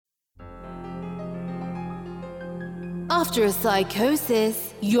After a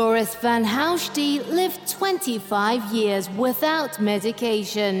psychosis, Joris van Housde lived 25 years without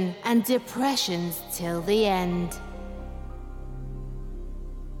medication and depressions till the end.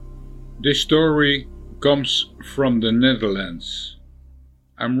 This story comes from the Netherlands.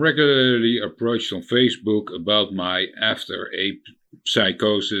 I'm regularly approached on Facebook about my after a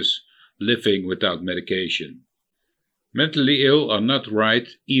psychosis living without medication. Mentally ill are not right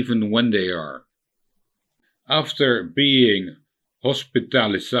even when they are. After being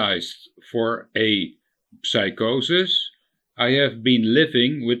hospitalized for a psychosis, I have been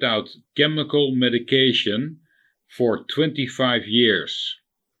living without chemical medication for 25 years.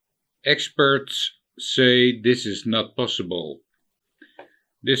 Experts say this is not possible.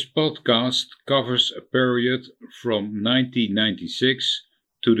 This podcast covers a period from 1996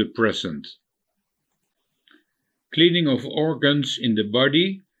 to the present. Cleaning of organs in the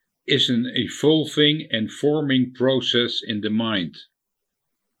body is an evolving and forming process in the mind.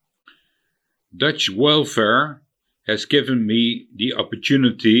 Dutch welfare has given me the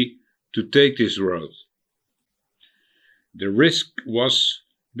opportunity to take this road. The risk was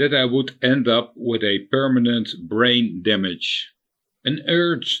that I would end up with a permanent brain damage. An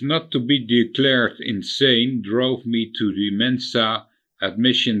urge not to be declared insane drove me to the Mensa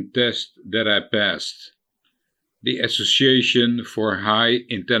admission test that I passed. The Association for High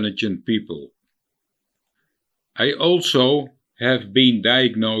Intelligent People. I also have been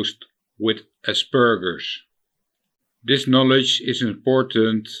diagnosed with Asperger's. This knowledge is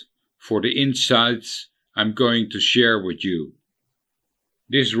important for the insights I'm going to share with you.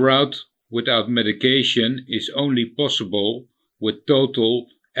 This route without medication is only possible with total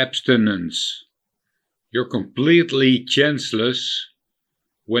abstinence. You're completely chanceless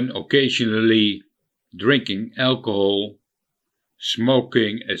when occasionally drinking alcohol,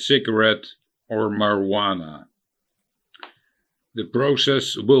 smoking a cigarette or marijuana. The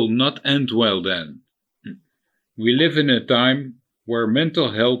process will not end well then. We live in a time where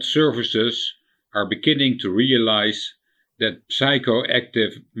mental health services are beginning to realize that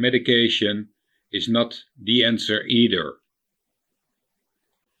psychoactive medication is not the answer either.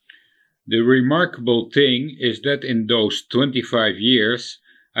 The remarkable thing is that in those 25 years,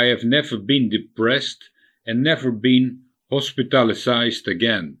 I have never been depressed and never been hospitalized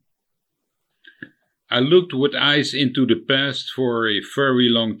again. I looked with eyes into the past for a very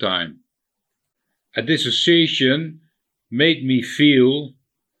long time. A dissociation made me feel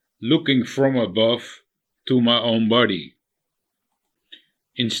looking from above to my own body.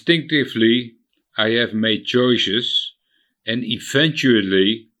 Instinctively, I have made choices, and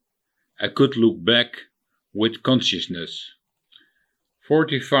eventually I could look back with consciousness.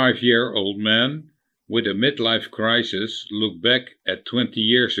 45-year-old man with a midlife crisis looked back at 20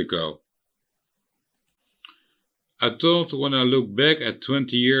 years ago. I thought when I look back at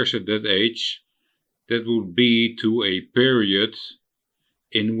 20 years at that age, that would be to a period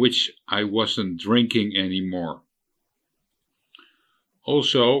in which I wasn't drinking anymore.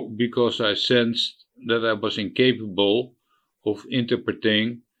 Also because I sensed that I was incapable of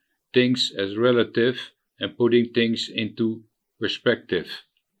interpreting things as relative and putting things into perspective.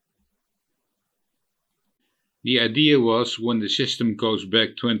 The idea was when the system goes back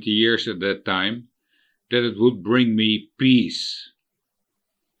 20 years at that time, that it would bring me peace.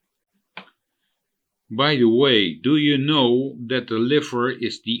 By the way, do you know that the liver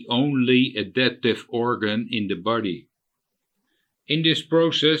is the only adaptive organ in the body? In this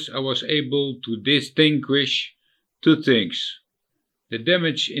process, I was able to distinguish two things: the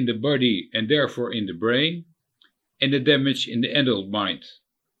damage in the body and therefore in the brain, and the damage in the adult mind.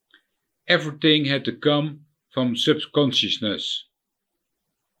 Everything had to come from subconsciousness.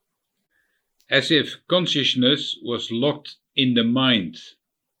 As if consciousness was locked in the mind,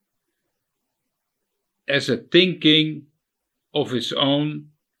 as a thinking of its own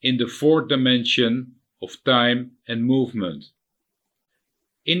in the fourth dimension of time and movement.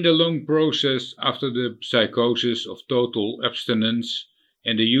 In the long process after the psychosis of total abstinence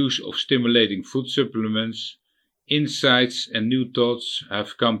and the use of stimulating food supplements, insights and new thoughts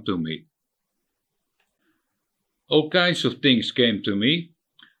have come to me. All kinds of things came to me,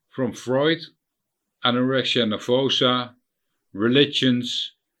 from Freud, anorexia nervosa,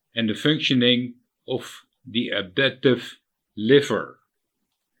 religions, and the functioning of the adaptive liver.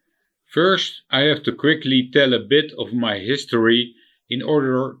 First, I have to quickly tell a bit of my history in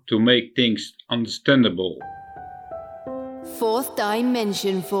order to make things understandable. Fourth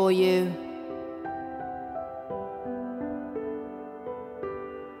dimension for you.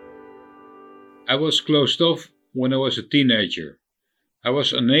 I was closed off when I was a teenager. I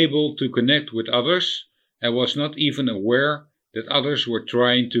was unable to connect with others I was not even aware that others were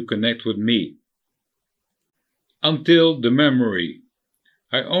trying to connect with me. Until the memory.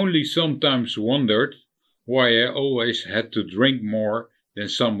 I only sometimes wondered why I always had to drink more than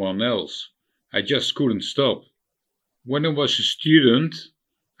someone else. I just couldn't stop. When I was a student,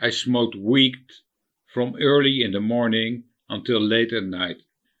 I smoked weed from early in the morning until late at night.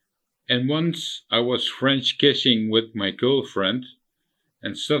 And once I was French kissing with my girlfriend,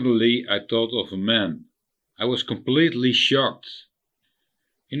 and suddenly I thought of a man. I was completely shocked.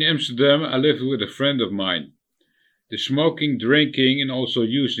 In Amsterdam, I lived with a friend of mine. The smoking, drinking, and also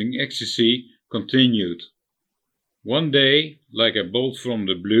using ecstasy continued. One day, like a bolt from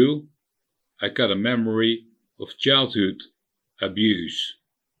the blue, I got a memory of childhood abuse.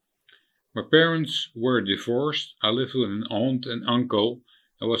 My parents were divorced. I lived with an aunt and uncle.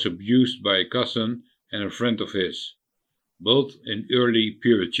 I was abused by a cousin and a friend of his, both in early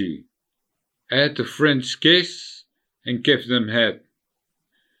puberty. I had the French kiss and give them head.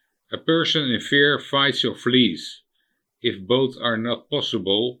 A person in fear fights or flees. If both are not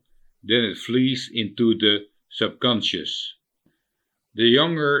possible, then it flees into the subconscious. The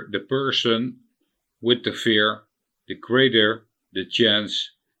younger the person with the fear, the greater the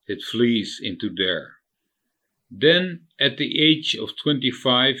chance it flees into there. Then, at the age of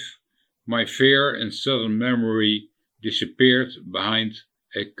 25, my fear and sudden memory disappeared behind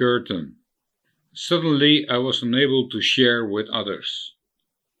a curtain. Suddenly, I was unable to share with others.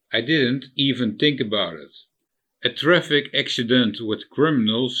 I didn't even think about it. A traffic accident with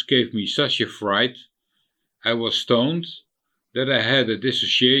criminals gave me such a fright. I was stoned, that I had a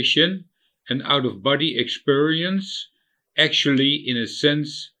dissociation, an out-of-body experience, actually in a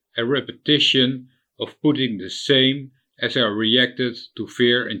sense a repetition of putting the same as I reacted to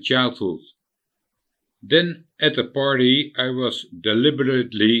fear in childhood. Then at a party I was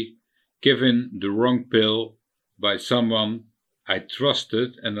deliberately given the wrong pill by someone I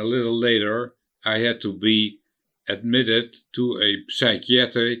trusted, and a little later I had to be admitted to a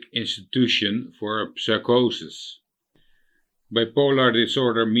psychiatric institution for a psychosis. Bipolar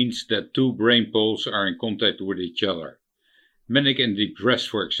disorder means that two brain poles are in contact with each other. Manic and depressed,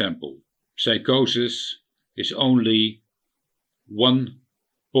 for example. Psychosis is only one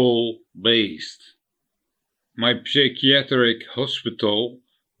pole based. My psychiatric hospital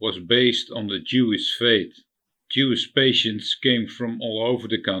was based on the Jewish faith. Jewish patients came from all over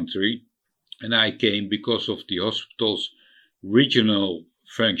the country, and I came because of the hospital's regional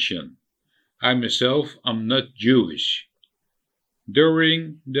function. I myself am not Jewish.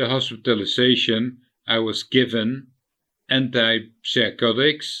 During the hospitalization, I was given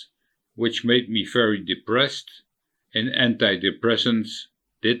antipsychotics, which made me very depressed, and antidepressants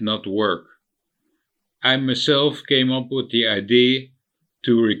did not work. I myself came up with the idea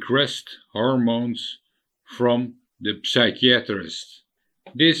to request hormones from the psychiatrist.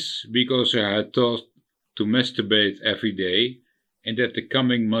 This because I had thought to masturbate every day, and that the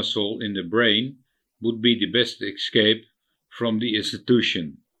calming muscle in the brain would be the best escape from the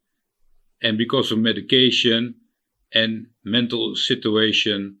institution, and because of medication and mental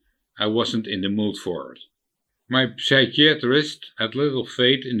situation, I wasn't in the mood for it. My psychiatrist had little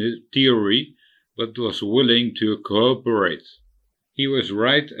faith in the theory, but was willing to cooperate. He was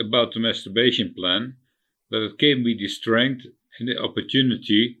right about the masturbation plan, but it gave me the strength and the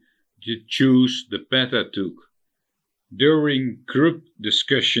opportunity to choose the path I took. During group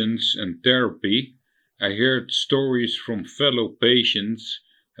discussions and therapy, I heard stories from fellow patients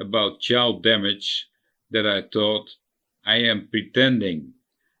about child damage that I thought, I am pretending.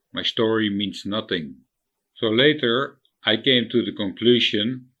 My story means nothing. So later I came to the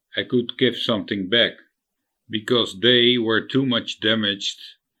conclusion I could give something back, because they were too much damaged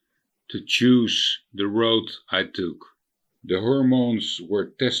to choose the road I took. The hormones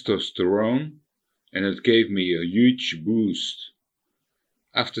were testosterone, and it gave me a huge boost.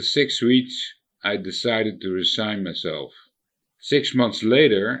 After 6 weeks, I decided to resign myself. 6 months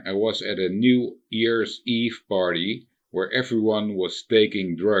later, I was at a New Year's Eve party where everyone was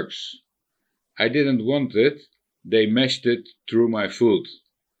taking drugs. I didn't want it, they mashed it through my food,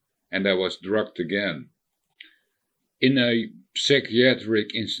 and I was drugged again. In a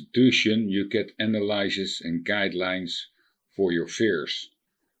psychiatric institution, you get analyses and guidelines for your fears,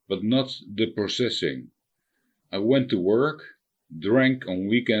 but not the processing. I went to work, drank on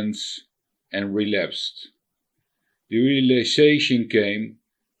weekends, and relapsed. The realization came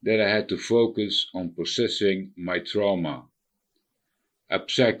that I had to focus on processing my trauma. A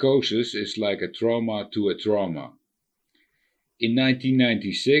psychosis is like a trauma to a trauma. In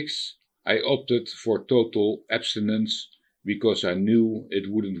 1996, I opted for total abstinence because I knew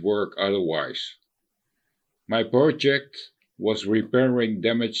it wouldn't work otherwise. My project was repairing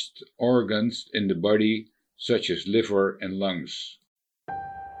damaged organs in the body, such as liver and lungs.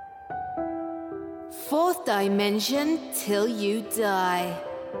 Fourth dimension till you die.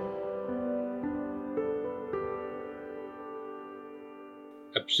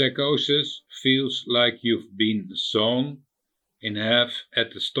 A psychosis feels like you've been sawn in half at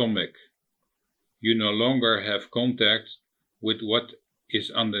the stomach. You no longer have contact with what is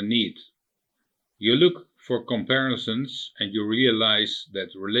underneath. You look for comparisons and you realize that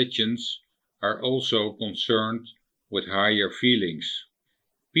religions are also concerned with higher feelings.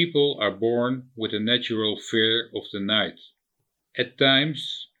 People are born with a natural fear of the night. At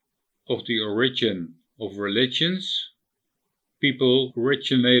times of the origin of religions, people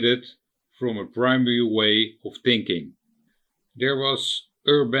originated from a primary way of thinking. There was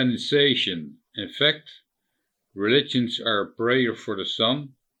urbanization. In fact, religions are a prayer for the sun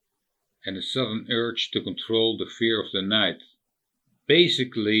and a sudden urge to control the fear of the night.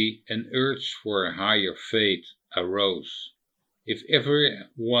 Basically, an urge for a higher faith arose. If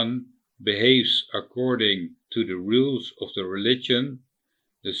everyone behaves according to the rules of the religion,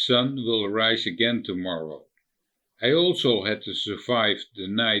 the sun will rise again tomorrow. I also had to survive the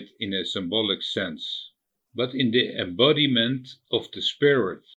night in a symbolic sense, but in the embodiment of the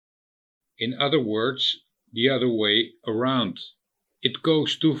spirit. In other words, the other way around. It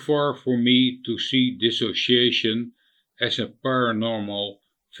goes too far for me to see dissociation as a paranormal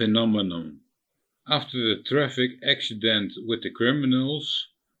phenomenon. After the traffic accident with the criminals,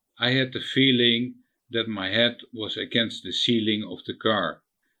 I had the feeling that my head was against the ceiling of the car.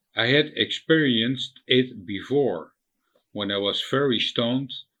 I had experienced it before, when I was very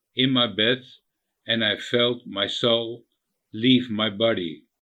stoned in my bed and I felt my soul leave my body,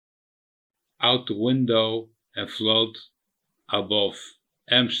 out the window and float above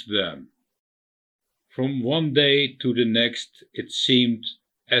Amsterdam. From one day to the next, it seemed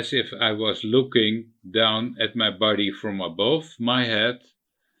as if I was looking down at my body from above my head,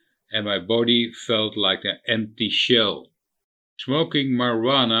 and my body felt like an empty shell. Smoking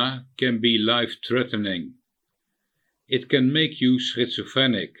marijuana can be life-threatening. It can make you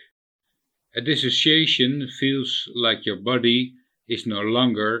schizophrenic. A dissociation feels like your body is no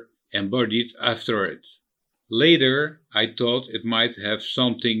longer embodied after it. Later, I thought it might have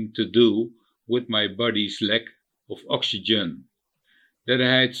something to do with my body's lack of oxygen, that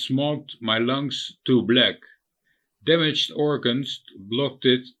I had smoked my lungs too black. Damaged organs blocked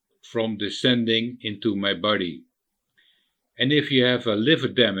it from descending into my body. And if you have a liver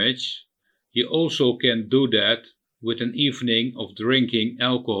damage, you also can do that with an evening of drinking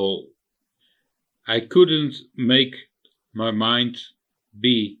alcohol. I couldn't make my mind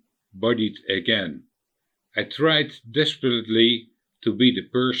be bodied again. I tried desperately to be the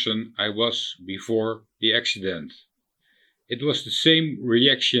person I was before the accident. It was the same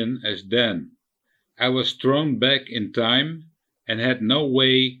reaction as then. I was thrown back in time and had no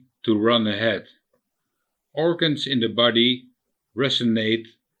way to run ahead. Organs in the body resonate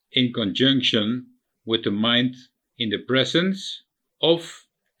in conjunction with the mind in the presence of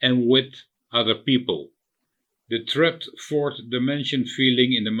and with other people. The trapped fourth dimension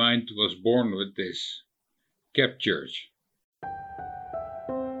feeling in the mind was born with this. Captured.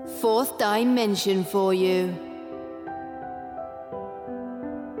 Fourth dimension for you.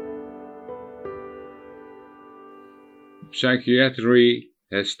 Psychiatry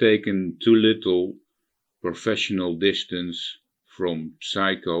has taken too little professional distance from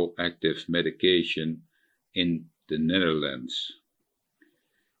psychoactive medication in the Netherlands.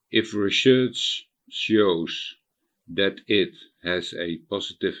 If research shows that it has a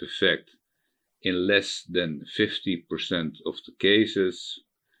positive effect in less than 50% of the cases,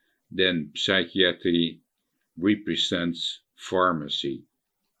 then psychiatry represents pharmacy.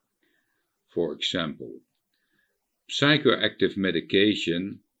 For example, psychoactive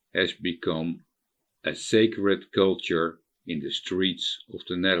medication has become a sacred culture in the streets of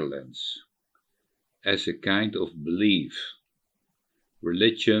the Netherlands, as a kind of belief,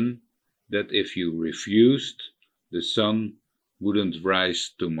 religion, that if you refused, the sun wouldn't rise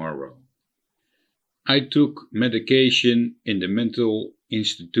tomorrow. I took medication in the mental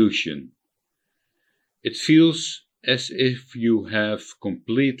institution. It feels as if you have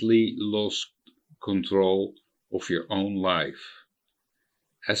completely lost control of your own life,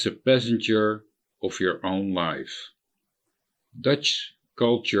 as a passenger of your own life. Dutch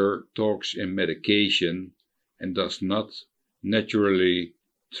culture talks in medication and does not naturally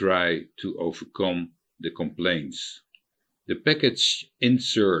try to overcome the complaints. The package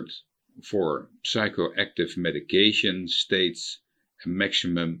insert for psychoactive medication states a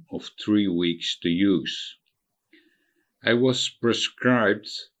maximum of 3 weeks to use. I was prescribed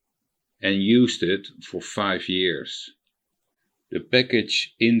and used it for 5 years. The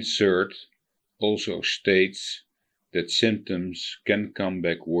package insert also states that symptoms can come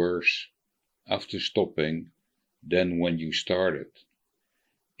back worse after stopping than when you started.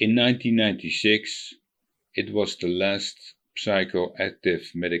 In 1996, it was the last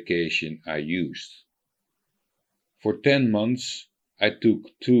psychoactive medication I used. For 10 months, I took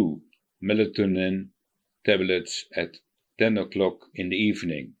 2 melatonin tablets at 10 o'clock in the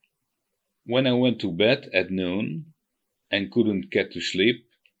evening. When I went to bed at noon and couldn't get to sleep,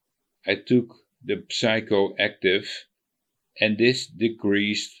 I took the psychoactive, and this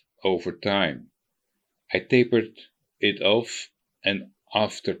decreased over time. I tapered it off, and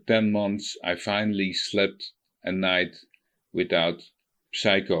after 10 months I finally slept a night without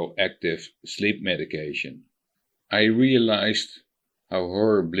psychoactive sleep medication. I realized how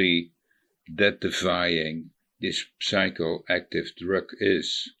horribly death-defying this psychoactive drug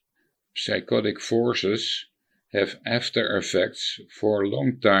is. Psychotic forces have after effects for a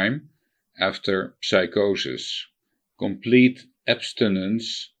long time after psychosis. Complete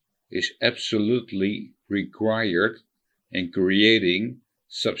abstinence is absolutely required, and creating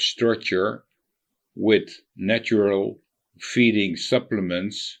substructure with natural feeding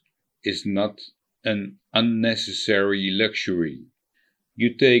supplements is not an unnecessary luxury.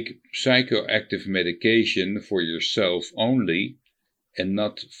 You take psychoactive medication for yourself only and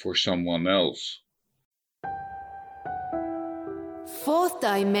not for someone else. Fourth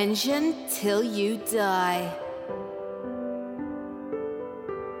dimension till you die.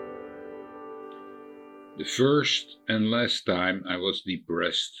 The first and last time I was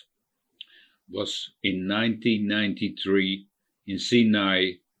depressed was in 1993 in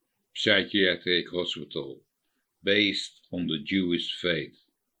Sinai Psychiatric Hospital, based on the Jewish faith.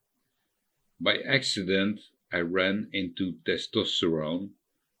 By accident, I ran into testosterone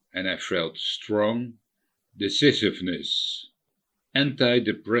and I felt strong decisiveness.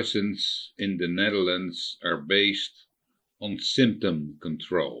 Antidepressants in the Netherlands are based on symptom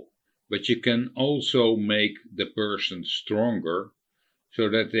control, but you can also make the person stronger so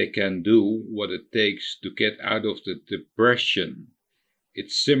that they can do what it takes to get out of the depression.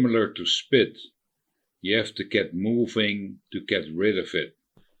 It's similar to spit. You have to get moving to get rid of it.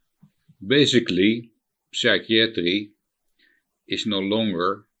 Basically, psychiatry is no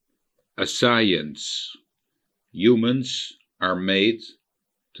longer a science. Humans are made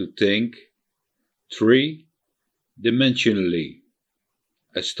to think three-dimensionally.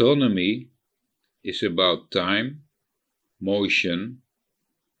 Astronomy is about time, motion,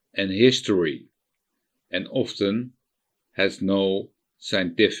 and history, and often has no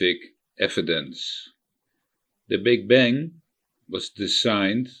scientific evidence. The Big Bang was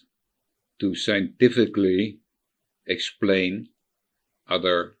designed to scientifically explain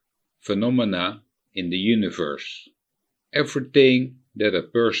other phenomena in the universe. Everything that a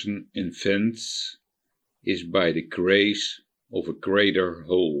person invents is by the grace of a greater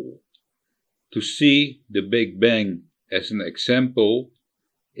whole. To see the Big Bang as an example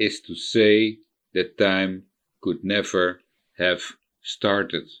is to say that time could never have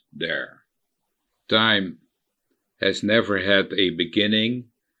started there. Time has never had a beginning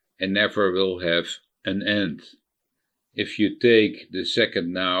and never will have an end. If you take the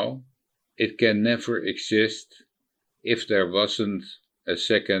second now, it can never exist if there wasn't a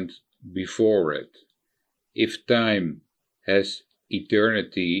second before it. If time has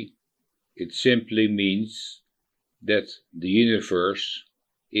eternity, it simply means that the universe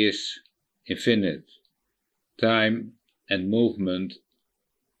is infinite. Time and movement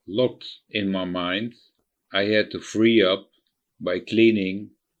locked in my mind, I had to free up by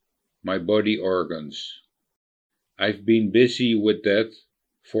cleaning my body organs. I've been busy with that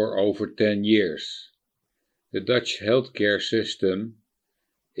for over 10 years. The Dutch healthcare system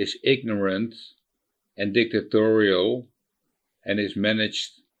is ignorant and dictatorial and is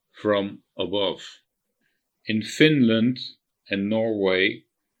managed from above. In Finland and Norway,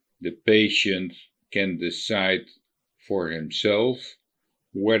 the patient can decide for himself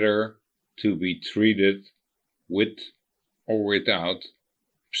whether to be treated with or without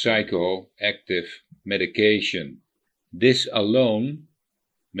psychoactive medication. This alone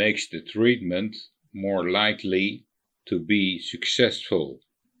makes the treatment more likely to be successful.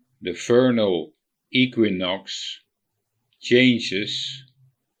 The vernal equinox changes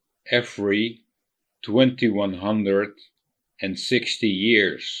every 2160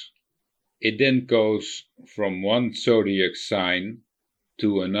 years. It then goes from one zodiac sign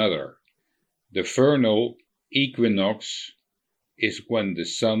to another. The vernal equinox is when the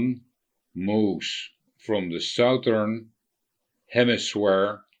sun moves from the southern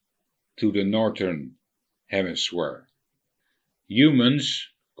hemisphere to the northern hemisphere. Humans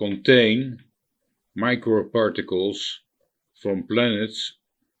contain microparticles from planets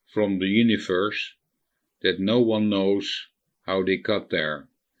from the universe that no one knows how they got there.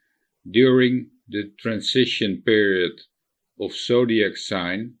 During the transition period of zodiac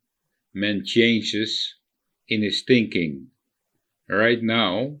sign, man changes in his thinking. Right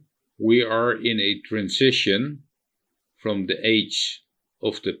now, we are in a transition from the age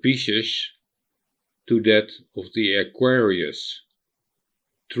of the Pisces to that of the Aquarius.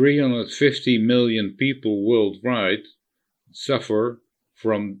 350 million people worldwide suffer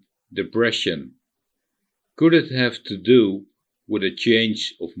from depression. Could it have to do with a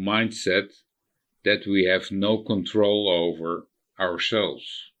change of mindset that we have no control over ourselves?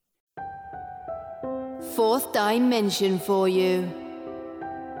 Fourth dimension for you.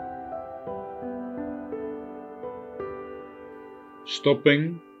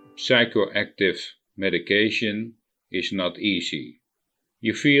 Stopping psychoactive medication is not easy.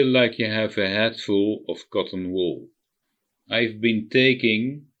 You feel like you have a head full of cotton wool. I've been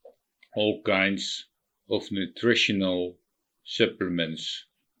taking all kinds of nutritional supplements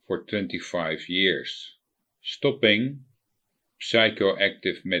for 25 years. Stopping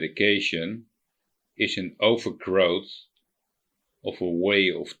psychoactive medication is an overgrowth of a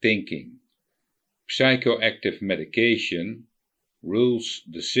way of thinking. Psychoactive medication rules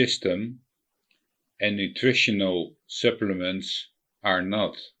the system, and nutritional supplements are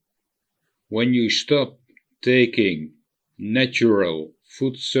not. When you stop taking natural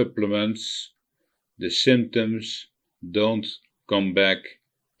food supplements, the symptoms don't come back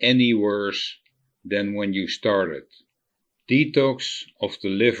any worse than when you started. Detox of the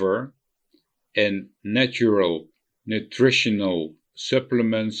liver and natural nutritional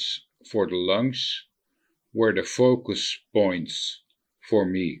supplements for the lungs were the focus points for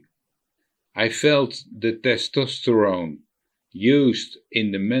me. I felt the testosterone used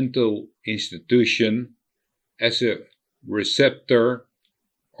in the mental institution as a receptor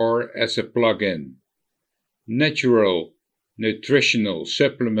or as a plug-in. Natural nutritional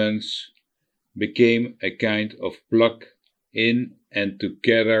supplements became a kind of plug-in, and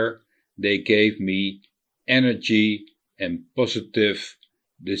together they gave me energy and positive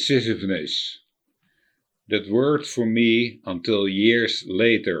decisiveness. That worked for me until years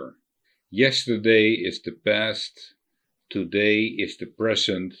later. Yesterday is the past, today is the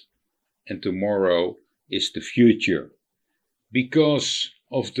present, and tomorrow is the future. Because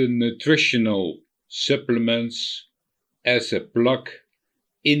of the nutritional supplements as a plug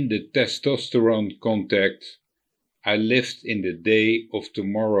in the testosterone contact, I lived in the day of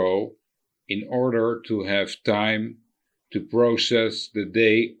tomorrow in order to have time to process the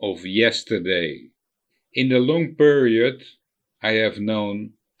day of yesterday. In the long period, I have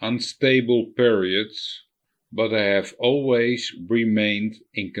known unstable periods, but I have always remained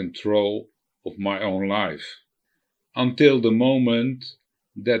in control of my own life, until the moment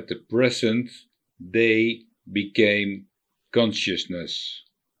that the present day became consciousness.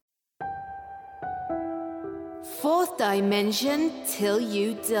 Fourth dimension till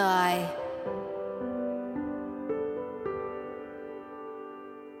you die.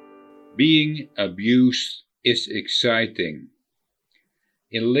 Being abused is exciting.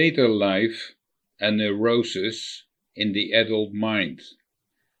 In later life, a neurosis in the adult mind.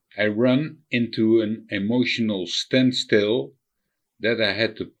 I run into an emotional standstill that I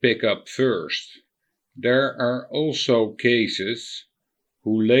had to pick up first. There are also cases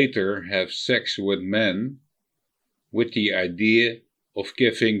who later have sex with men with the idea of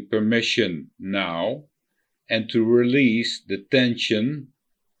giving permission now and to release the tension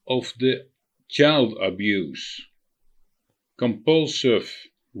of the child abuse. Compulsive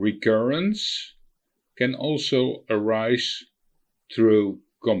recurrence can also arise through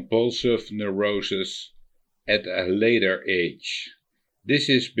compulsive neurosis at a later age. This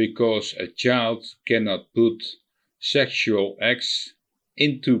is because a child cannot put sexual acts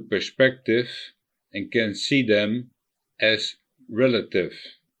into perspective and can see them as relative,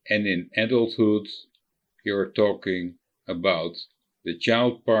 and in adulthood you're talking about the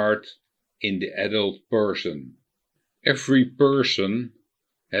child part in the adult person. Every person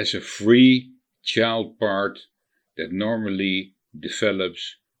has a free child part that normally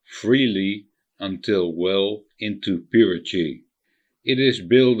develops freely until well into puberty. It is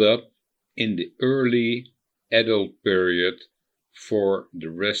built up in the early adult period for the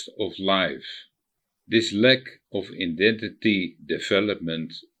rest of life. This lack of identity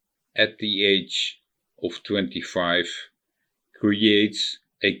development at the age of 25 creates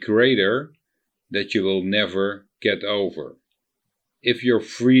a crater that you will never get over. If your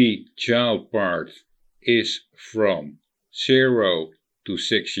free child part is from 0 to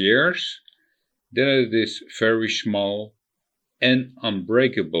 6 years, then it is very small and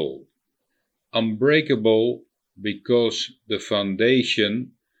unbreakable. Unbreakable because the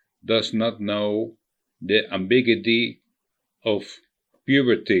foundation does not know the ambiguity of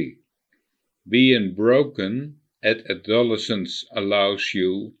puberty. Being broken at adolescence allows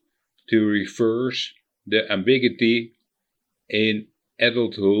you to reverse the ambiguity in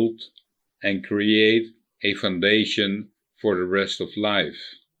adulthood and create a foundation for the rest of life.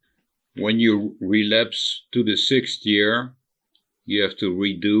 When you relapse to the 6th year, you have to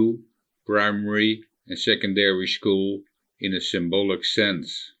redo primary and secondary school in a symbolic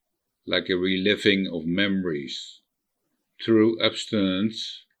sense, like a reliving of memories. Through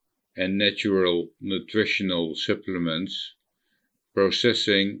abstinence and natural nutritional supplements,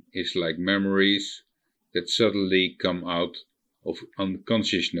 processing is like memories that suddenly come out of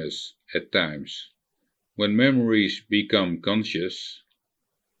unconsciousness at times. When memories become conscious,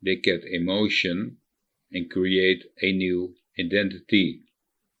 they get emotion and create a new identity,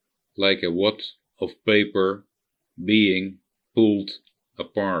 like a wad of paper being pulled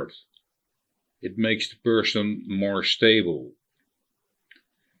apart. It makes the person more stable.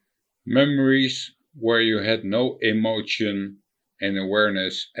 Memories where you had no emotion and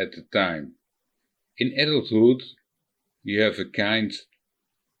awareness at the time. In adulthood, you have a kind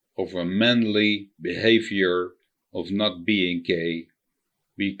of a manly behavior of not being gay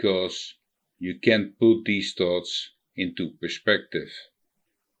because you can't put these thoughts into perspective.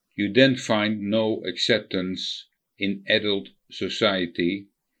 You then find no acceptance in adult society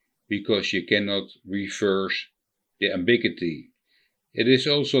because you cannot reverse the ambiguity. It is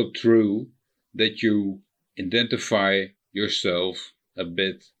also true that you identify yourself a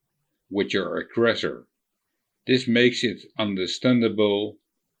bit with your aggressor. This makes it understandable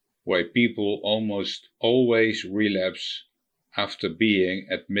why people almost always relapse after being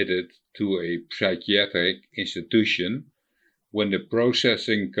admitted to a psychiatric institution when the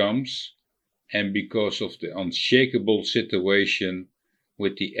processing comes and because of the unshakable situation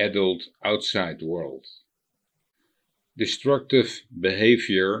with the adult outside world. Destructive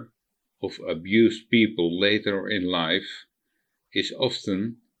behavior of abused people later in life is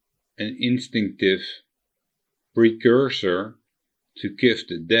often an instinctive precursor to give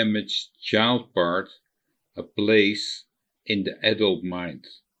the damaged child part a place in the adult mind.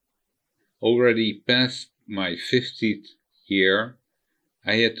 Already past my 50th year,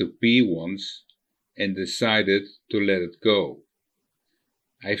 I had to pee once and decided to let it go.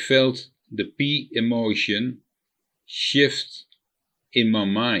 I felt the pee emotion shift in my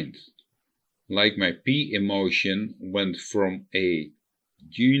mind, like my pee emotion went from a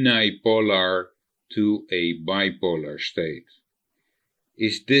unipolar to a bipolar state.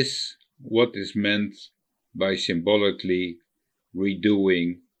 Is this what is meant by symbolically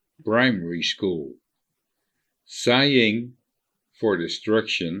redoing primary school? Sighing for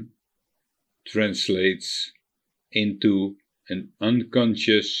destruction translates into an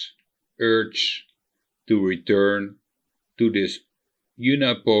unconscious urge to return to this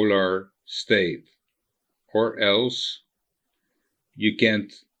unipolar state, or else you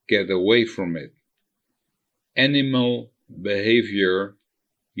can't get away from it. Animal behavior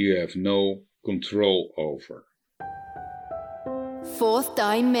you have no control over. Fourth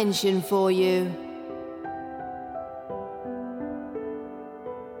dimension for you.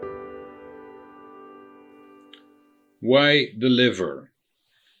 Why the liver?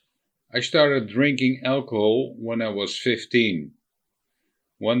 I started drinking alcohol when I was 15.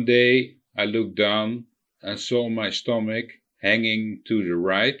 One day I looked down and saw my stomach hanging to the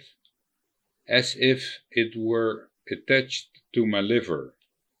right, as if it were attached to my liver.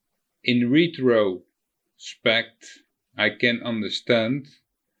 In retrospect, I can understand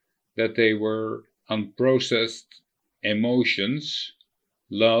that they were unprocessed emotions,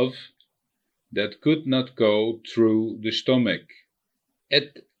 love, that could not go through the stomach.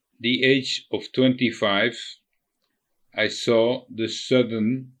 At the age of 25, I saw the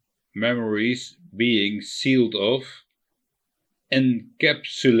sudden memories being sealed off,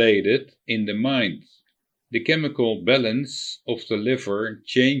 encapsulated in the mind. The chemical balance of the liver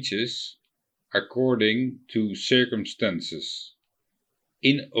changes according to circumstances.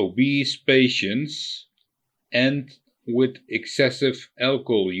 In obese patients and with excessive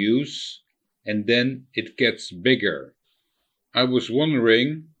alcohol use, and then it gets bigger. I was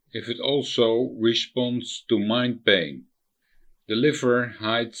wondering if it also responds to mind pain. The liver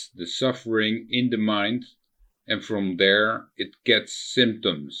hides the suffering in the mind, and from there it gets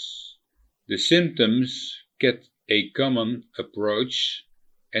symptoms. The symptoms get a common approach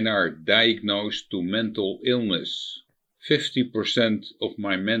and are diagnosed to mental illness. 50% of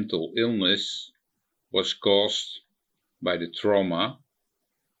my mental illness was caused by the trauma,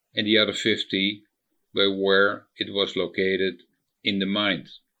 and the other 50% by where it was located in the mind.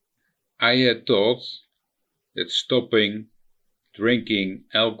 I had thought that stopping drinking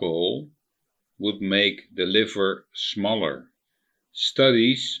alcohol would make the liver smaller.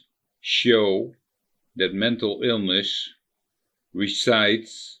 Studies show that mental illness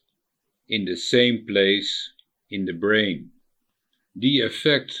resides in the same place in the brain. The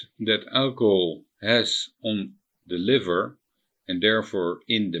effect that alcohol has on the liver and therefore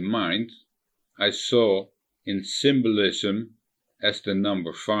in the mind, I saw in symbolism as the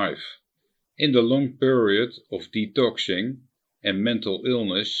number 5. In the long period of detoxing and mental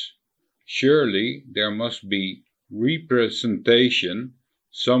illness, surely there must be representation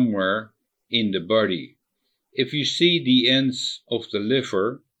somewhere in the body. If you see the ends of the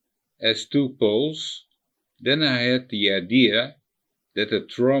liver as 2 poles, then I had the idea that the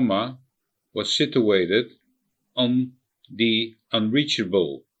trauma was situated on the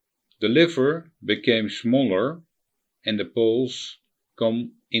unreachable. The liver became smaller and the poles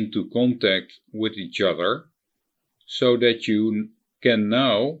come into contact with each other so that you can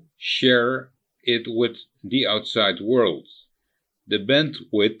now share it with the outside world. The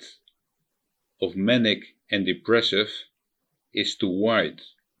bandwidth of manic and depressive is too wide.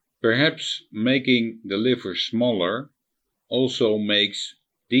 Perhaps making the liver smaller also makes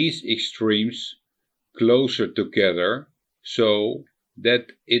these extremes closer together so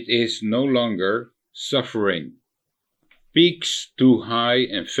that it is no longer suffering. Peaks too high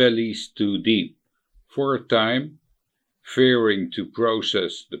and valleys too deep. For a time, fearing to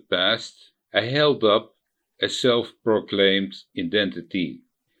process the past, I held up a self-proclaimed identity.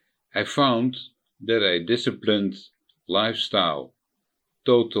 I found that a disciplined lifestyle,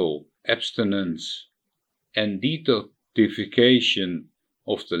 total abstinence, and detoxification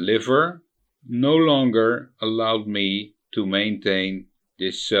of the liver no longer allowed me to maintain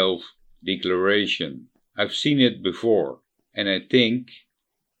this self-declaration. I've seen it before, and I think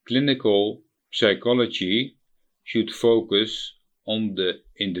clinical psychology should focus on the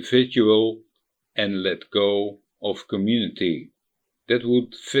individual and let go of community. That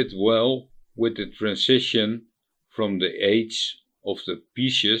would fit well with the transition from the age of the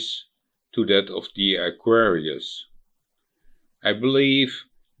Pisces to that of the Aquarius. I believe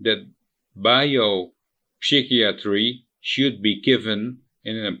that biopsychiatry should be given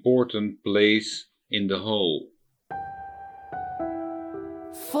an important place in the whole.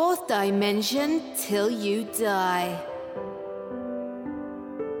 4th dimension till you die.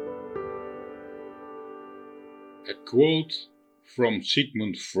 A quote from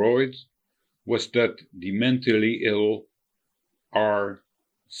Sigmund Freud was that the mentally ill are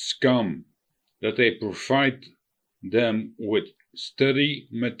scum, that they provide them with study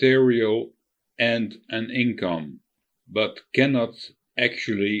material and an income, but cannot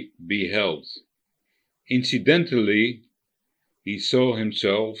actually be helped. Incidentally, he saw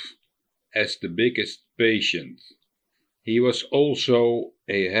himself as the biggest patient. He was also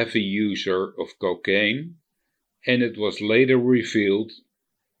a heavy user of cocaine, and it was later revealed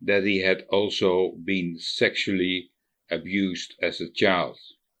that he had also been sexually abused as a child.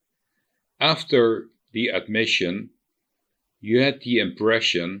 After the admission, you had the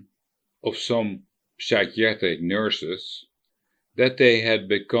impression of some psychiatric nurses that they had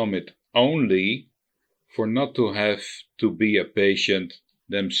become it only for not to have to be a patient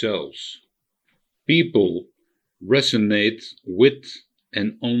themselves. People resonate with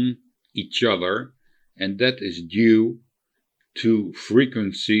and on each other, and that is due to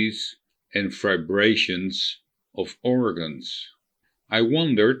frequencies and vibrations of organs. I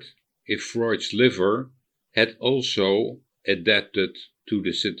wondered if Freud's liver had also adapted to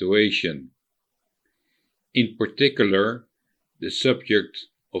the situation. In particular, the subject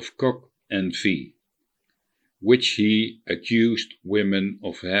of cock envy, which he accused women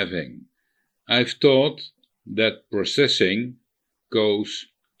of having. I've thought that processing goes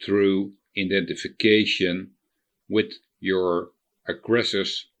through identification with your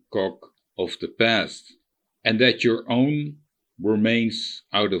aggressor's cock of the past, and that your own remains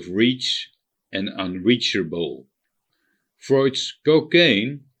out of reach and unreachable. Freud's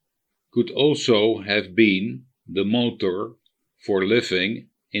cocaine could also have been the motor for living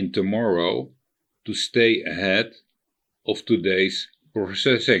in tomorrow to stay ahead of today's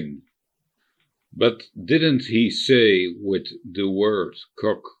processing. But didn't he say with the word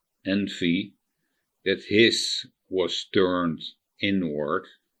cock envy that his was turned inward?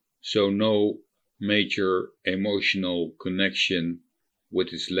 so no major emotional connection with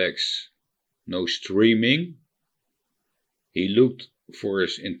his legs, no streaming. He looked for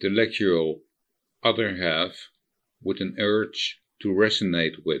his intellectual other half with an urge to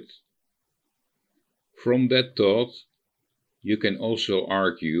resonate with. From that thought, you can also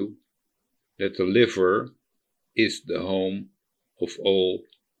argue that the liver is the home of all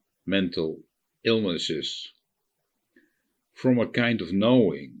mental illnesses, from a kind of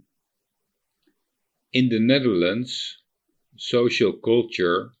knowing. In the Netherlands, social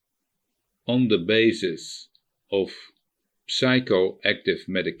culture, on the basis of psychoactive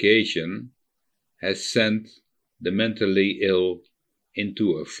medication, has sent the mentally ill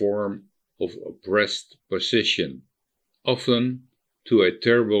into a form of oppressed position, often to a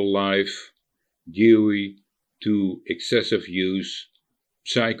terrible life due to excessive use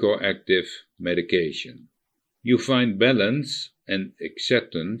psychoactive medication. You find balance and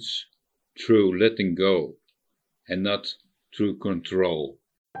acceptance through letting go and not through control.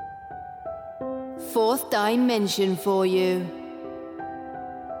 Fourth dimension for you.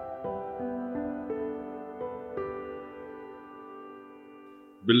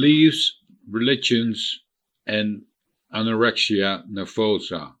 Beliefs, religions, and anorexia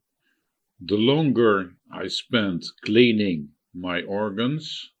nervosa. The longer I spent cleaning my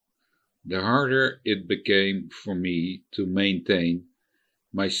organs, the harder it became for me to maintain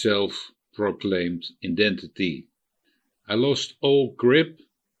my self-proclaimed identity. I lost all grip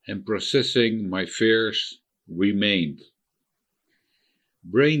and processing my fears remained.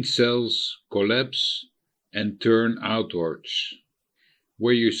 Brain cells collapse and turn outwards,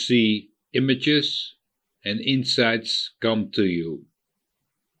 where you see images and insights come to you.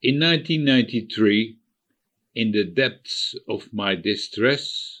 In 1993, in the depths of my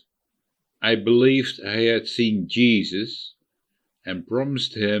distress, I believed I had seen Jesus and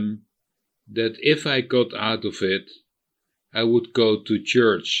promised him that if I got out of it, I would go to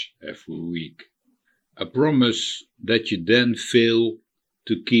church every week. A promise that you then fail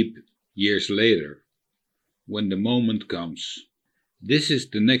to keep years later, when the moment comes. This is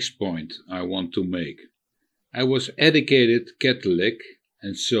the next point I want to make. I was educated Catholic,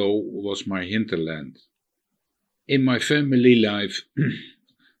 and so was my hinterland. In my family life,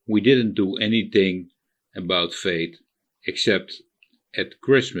 we didn't do anything about faith except at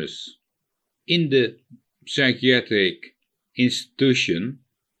Christmas. In the psychiatric institution,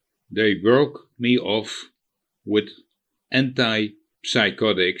 they broke me off with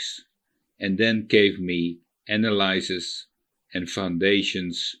antipsychotics and then gave me analyses and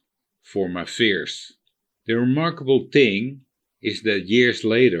foundations for my fears. The remarkable thing is that years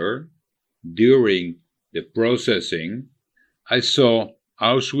later, during the processing, I saw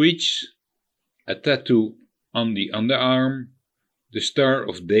Auschwitz, a tattoo on the underarm, the Star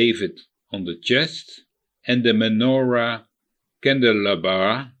of David on the chest, and the menorah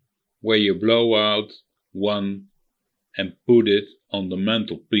candelabra, where you blow out one and put it on the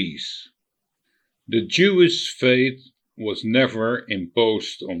mantelpiece. The Jewish faith was never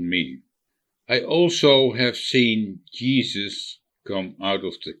imposed on me. I also have seen Jesus come out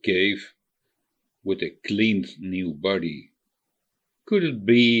of the cave with a cleaned new body. Could it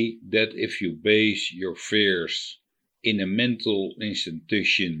be that if you base your fears in a mental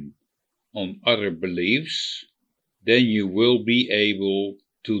institution on other beliefs, then you will be able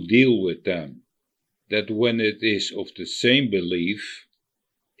to deal with them? That when it is of the same belief,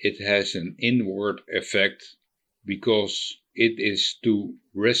 it has an inward effect because it is too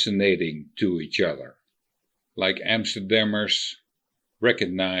resonating to each other, like Amsterdammers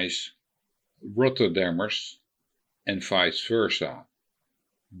recognize Rotterdammers and vice versa,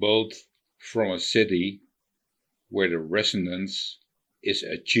 both from a city where the resonance is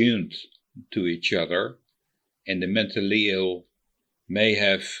attuned to each other, and the mentally ill may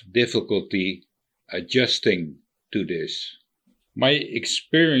have difficulty adjusting to this. My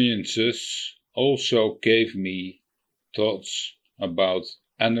experiences also gave me thoughts about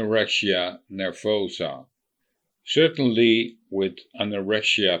anorexia nervosa. Certainly with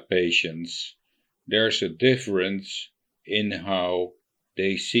anorexia patients, there's a difference in how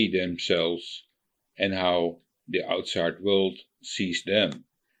they see themselves and how the outside world sees them.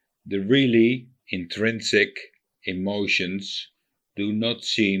 The really intrinsic emotions do not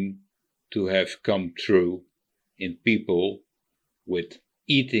seem to have come true in people with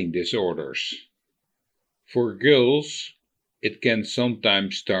eating disorders. For girls, it can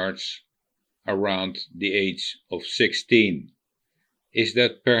sometimes start around the age of 16. Is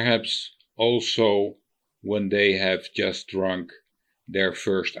that perhaps also when they have just drunk their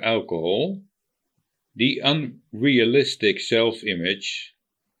first alcohol? The unrealistic self-image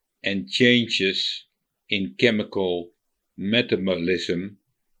and changes in chemical metabolism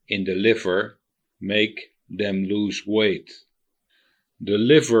in the liver make them lose weight. The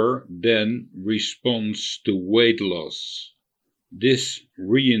liver then responds to weight loss. This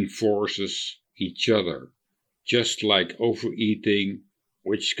reinforces each other, just like overeating,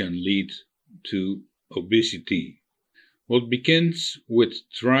 which can lead to obesity. What begins with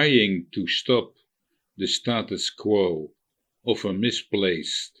trying to stop the status quo of a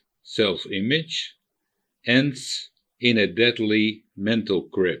misplaced self-image ends in a deadly mental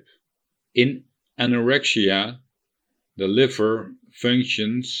grip. In anorexia, the liver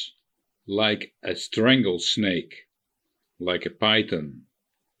functions like a strangled snake, like a python.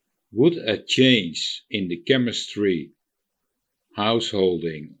 Would a change in the chemistry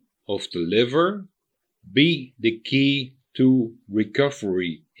householding of the liver be the key to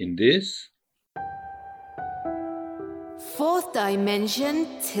recovery in this? Fourth dimension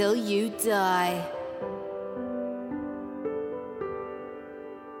till you die.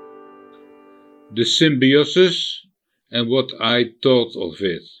 The symbiosis and what I thought of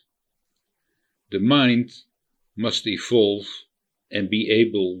it. The mind must evolve and be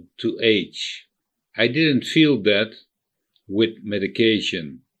able to age. I didn't feel that with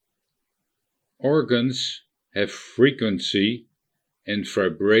medication. Organs have frequency and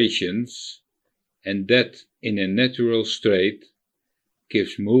vibrations, and that in a natural state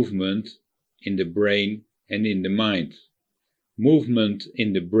gives movement in the brain and in the mind. Movement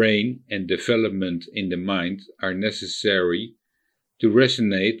in the brain and development in the mind are necessary to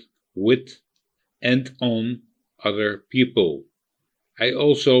resonate with and on other people. I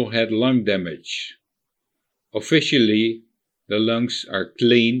also had lung damage. Officially, the lungs are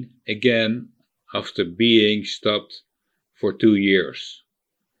clean again after being stopped for 2 years.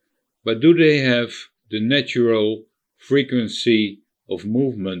 But do they have the natural frequency of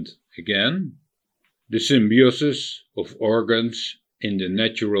movement again? The symbiosis of organs in the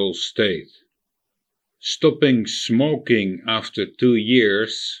natural state. Stopping smoking after 2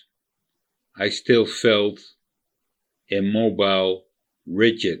 years, I still felt immobile,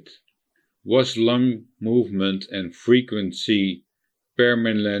 rigid. Was lung movement and frequency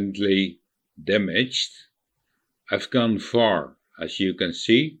permanently damaged? I've gone far, as you can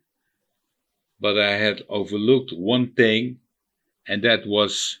see, but I had overlooked one thing, and that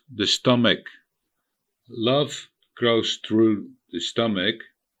was the stomach. Love grows through the stomach,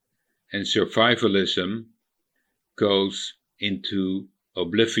 and survivalism goes into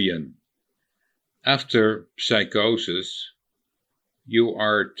oblivion. After psychosis, you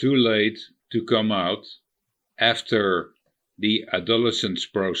are too late to come out after the adolescence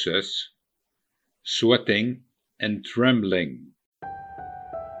process, sweating and trembling.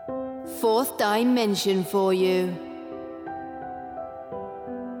 Fourth dimension for you.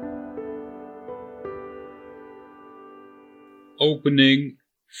 Opening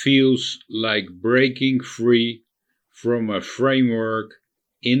feels like breaking free from a framework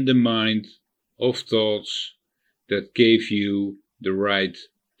in the mind of thoughts that gave you the right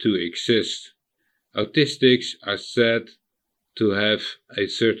to exist. Autistics are said to have a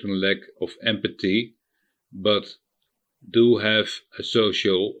certain lack of empathy, but do have a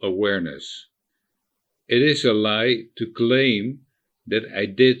social awareness. It is a lie to claim that I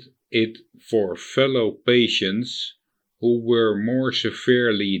did it for fellow patients who were more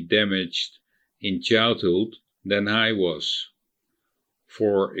severely damaged in childhood than I was,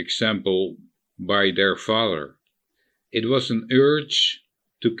 for example, by their father. It was an urge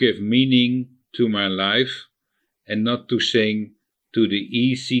to give meaning to my life and not to sing to the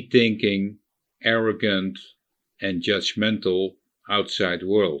easy-thinking, arrogant, and judgmental outside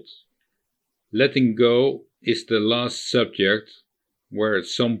world. Letting go is the last subject where at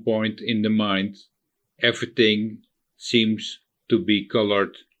some point in the mind everything seems to be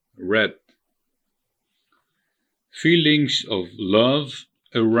colored red. Feelings of love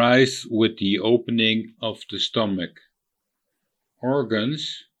arise with the opening of the stomach.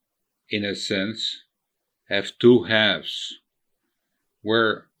 Organs, in a sense, have two halves,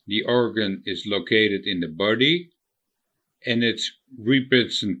 where the organ is located in the body and its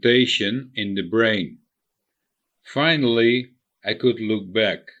representation in the brain. Finally, I could look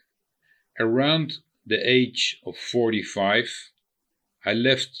back. Around the age of 45, I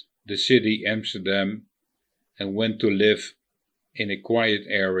left the city Amsterdam and went to live in a quiet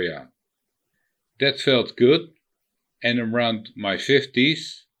area. That felt good, and around my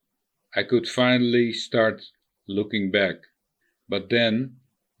 50s, I could finally start looking back, but then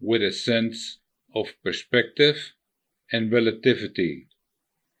with a sense of perspective and relativity.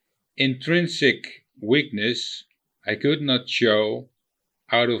 Intrinsic weakness I could not show,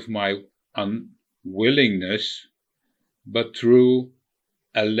 out of my unwillingness, but through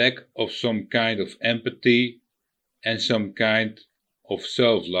a lack of some kind of empathy and some kind of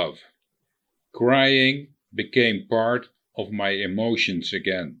self-love. Crying became part of my emotions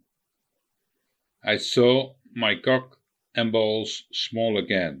again. I saw my cock and balls small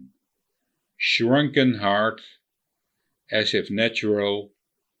again, shrunken hard, as if natural,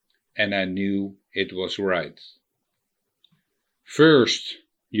 and I knew it was right. First,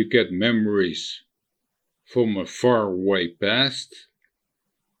 you get memories from a faraway past,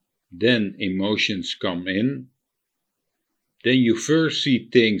 then emotions come in, then you first see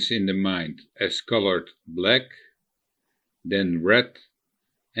things in the mind as colored black, then red,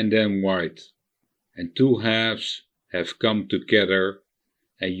 and then white, and two halves have come together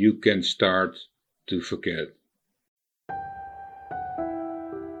and you can start to forget.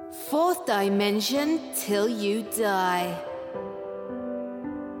 Fourth dimension till you die.